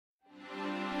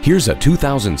Here's a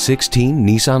 2016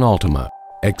 Nissan Altima.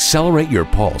 Accelerate your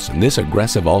pulse in this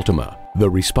aggressive Altima. The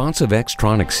responsive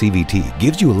Xtronic CVT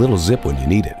gives you a little zip when you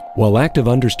need it, while active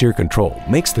understeer control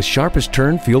makes the sharpest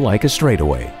turn feel like a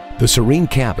straightaway. The serene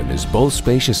cabin is both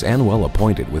spacious and well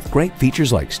appointed with great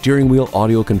features like steering wheel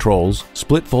audio controls,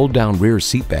 split fold-down rear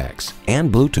seat backs,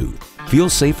 and Bluetooth. Feel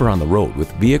safer on the road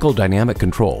with vehicle dynamic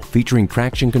control featuring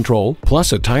traction control,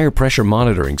 plus a tire pressure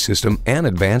monitoring system and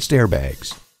advanced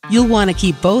airbags. You'll want to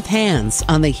keep both hands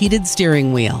on the heated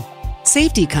steering wheel.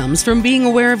 Safety comes from being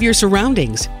aware of your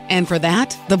surroundings, and for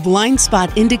that, the blind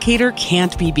spot indicator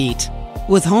can't be beat.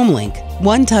 With HomeLink,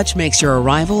 one touch makes your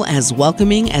arrival as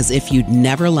welcoming as if you'd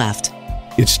never left.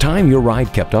 It's time your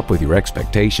ride kept up with your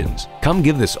expectations. Come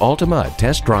give this Altima a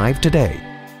test drive today.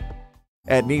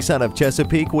 At Nissan of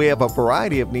Chesapeake, we have a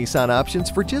variety of Nissan options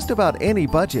for just about any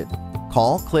budget.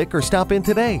 Call, click, or stop in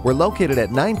today. We're located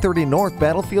at 930 North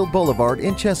Battlefield Boulevard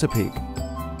in Chesapeake.